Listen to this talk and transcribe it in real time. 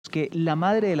que la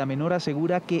madre de la menor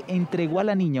asegura que entregó a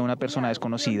la niña a una persona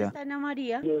desconocida.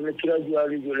 Yo le quiero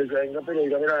ayudar y yo le digo, venga, pero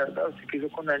dígame la verdad, ¿usted qué hizo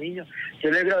con la niña? Yo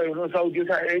le grabé unos audios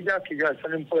a ella que ya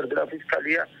están en poder de la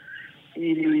Fiscalía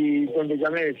y donde ella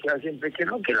me decía siempre que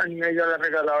no, que la niña ella la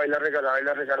regalaba y la regalaba y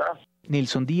la regalaba.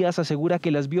 Nelson Díaz asegura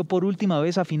que las vio por última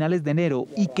vez a finales de enero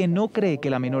y que no cree que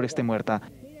la menor esté muerta.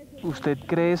 ¿Usted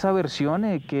cree esa versión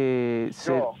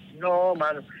No,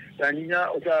 mano, la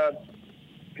niña, o sea,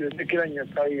 yo sé que la niña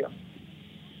está viva.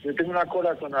 Yo tengo una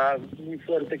corazonada muy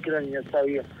fuerte que la niña está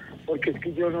viva, porque es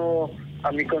que yo no,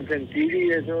 a mi consentir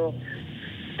y eso,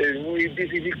 es muy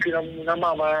difícil que una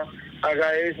mamá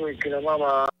haga eso y que una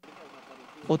mamá...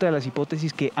 Otra de las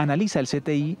hipótesis que analiza el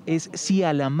CTI es si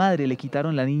a la madre le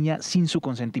quitaron la niña sin su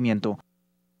consentimiento.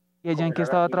 ¿Y ella en qué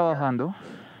estaba trabajando?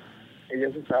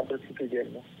 Ella se estaba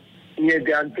prostituyendo. Y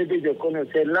desde antes de yo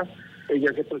conocerla,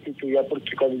 ella se prostituía,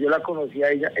 porque cuando yo la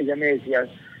conocía ella me decía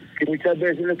que muchas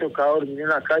veces le tocaba dormir en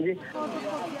la calle.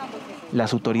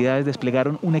 Las autoridades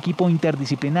desplegaron un equipo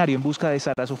interdisciplinario en busca de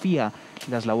Sara Sofia.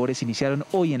 Las labores iniciaron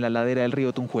hoy en la ladera del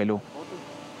río Tunjuelo.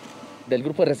 Del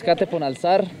grupo de rescate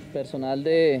Ponalzar, personal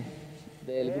del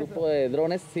grupo de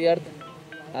drones CIART,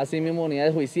 asimismo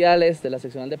unidades judiciales, de la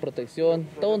seccional de protección,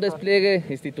 todo un despliegue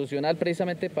institucional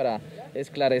precisamente para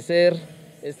esclarecer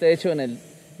este hecho en el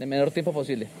menor tiempo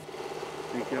posible.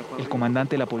 El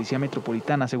comandante de la Policía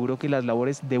Metropolitana aseguró que las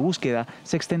labores de búsqueda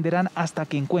se extenderán hasta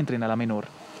que encuentren a la menor.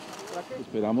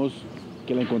 Esperamos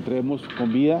que la encontremos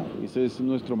con vida, ese es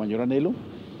nuestro mayor anhelo,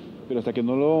 pero hasta que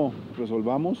no lo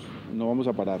resolvamos no vamos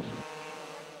a parar.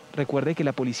 Recuerde que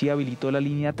la policía habilitó la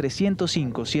línea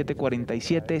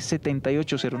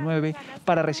 305-747-7809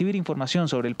 para recibir información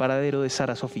sobre el paradero de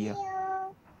Sara Sofia.